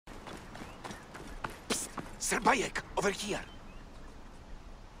Sir Bayek, over here.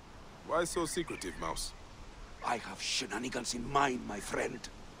 Why so secretive, Mouse? I have shenanigans in mind, my friend.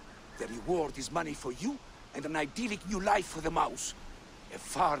 The reward is money for you and an idyllic new life for the mouse.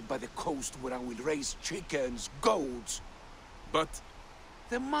 Far by the coast where I will raise chickens, goats. But...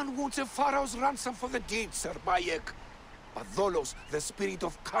 The man wants a pharaoh's ransom for the deed, Sir Bayek. But Tholos, the spirit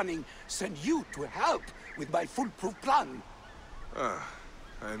of cunning, sent you to help with my foolproof plan.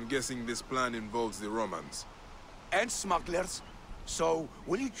 I'm guessing this plan involves the Romans. And smugglers. So,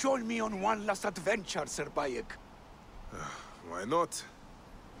 will you join me on one last adventure, Sir Bayek? Why not?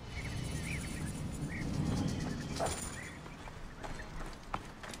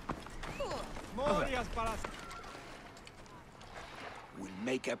 We'll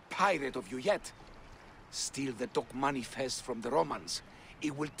make a pirate of you yet. Steal the dock manifest from the Romans.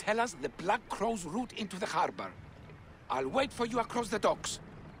 It will tell us the Black Crow's route into the harbor. I'll wait for you across the docks.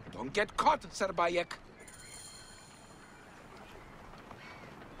 Don't get caught, Sir Bayek.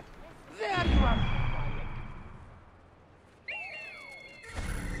 There you are!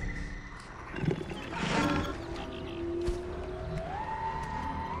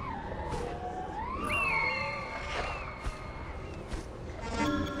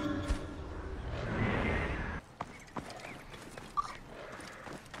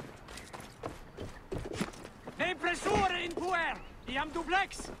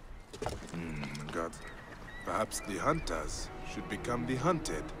 God. Perhaps the hunters should become the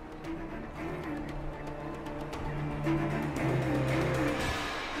hunted.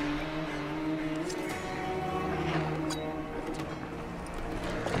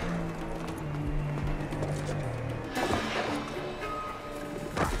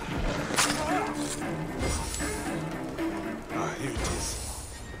 Here it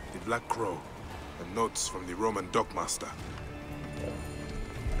is. The Black Crow. And notes from the Roman dockmaster.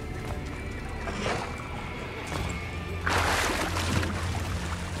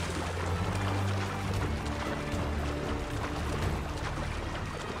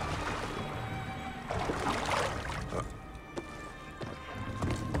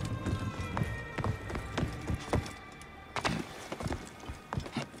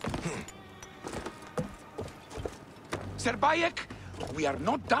 Sir Bayek, we are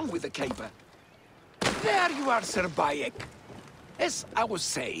not done with the caper. There you are, Sir Bayek. As I was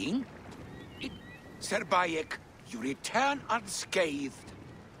saying, Sir Bayek, you return unscathed.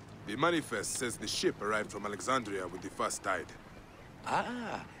 The manifest says the ship arrived from Alexandria with the first tide.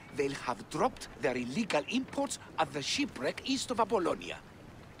 Ah, they'll have dropped their illegal imports at the shipwreck east of Apollonia.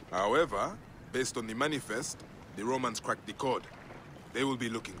 However, based on the manifest, the Romans cracked the code. They will be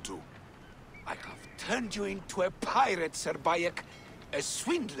looking too. I have turned you into a pirate, Sir Bayek. A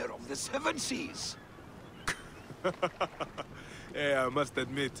swindler of the seven seas. Hey, I must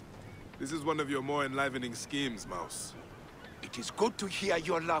admit, this is one of your more enlivening schemes, Mouse. It is good to hear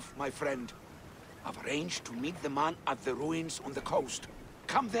your laugh, my friend. I've arranged to meet the man at the ruins on the coast.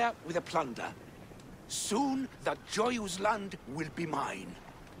 Come there with a plunder. Soon that joyous land will be mine.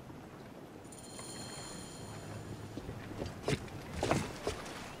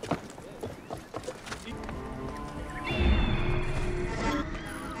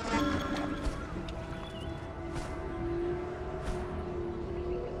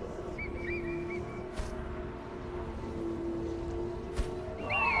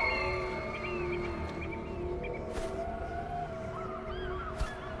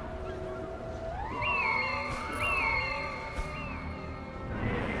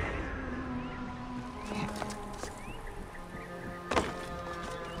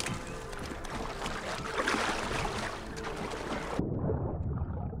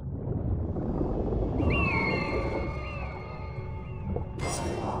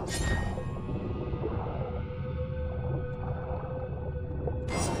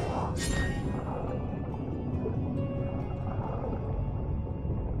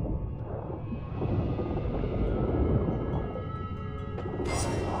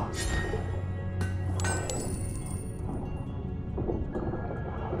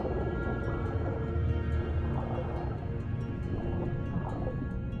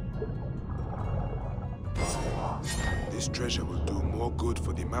 This treasure will do more good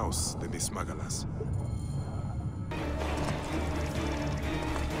for the mouse than the smugglers.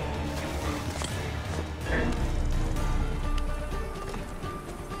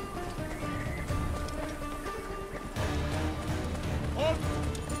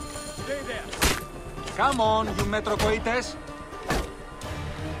 Stay there. Come on, you metrocoites.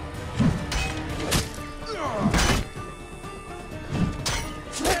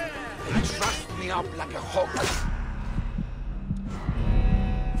 Trust me up like a hawk.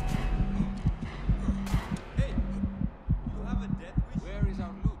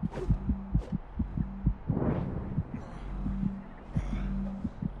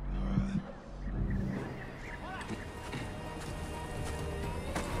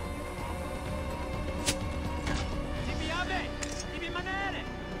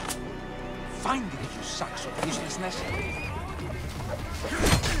 sacks of uselessness.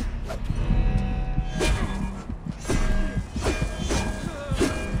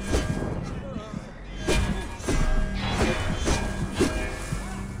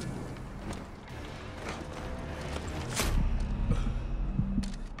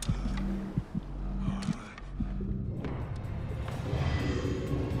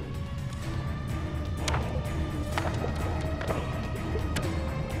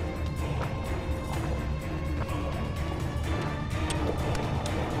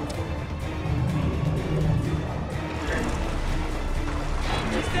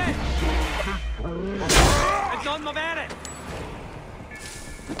 Non muovere!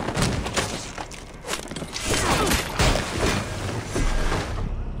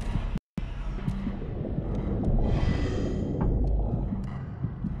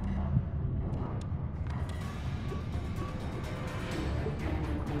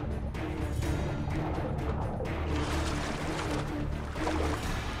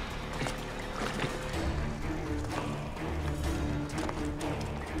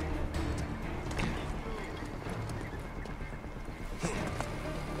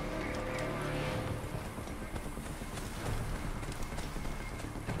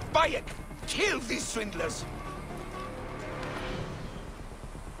 Bayek! Kill these swindlers!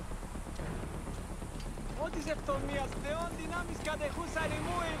 Ό,τι ζευτονίας θεών δυνάμεις κατεχούς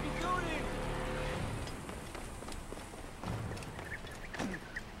αριμού επιτούρι!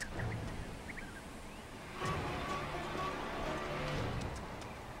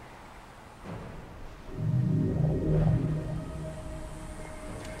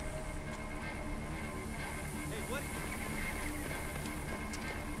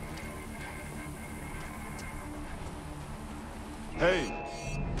 Hey!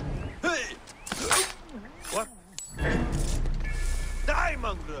 Hey! What? Die,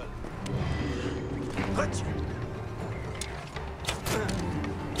 mongrel! Gotcha!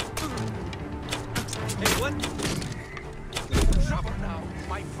 Hey, what? Trouble now.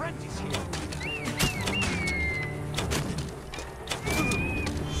 My friend is here.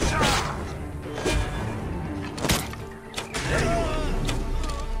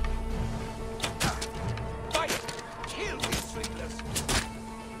 Bayek! Kill these swindlers!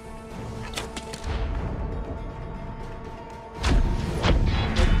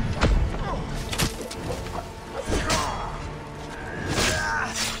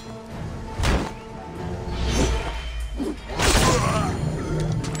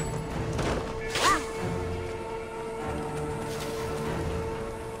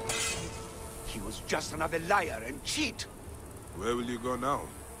 He was just another liar and cheat. Where will you go now?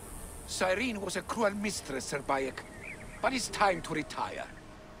 Cyrene was a cruel mistress, Sir Bayek. But it's time to retire.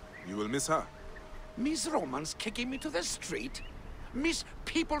 You will miss her. Miss Romans kicking me to the street? Miss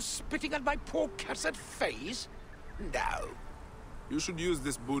people spitting at my poor cursed face? No. You should use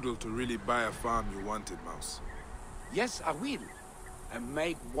this boodle to really buy a farm you wanted, Mouse. Yes, I will. And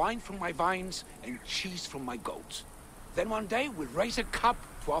make wine from my vines and cheese from my goats. Then one day we'll raise a cup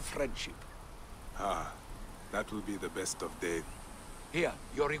to our friendship. Ah, that will be the best of days. Here,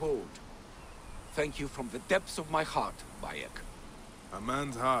 your reward. Thank you from the depths of my heart, Bayek. A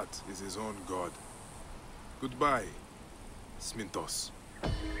man's heart is his own god. Goodbye, Smintos.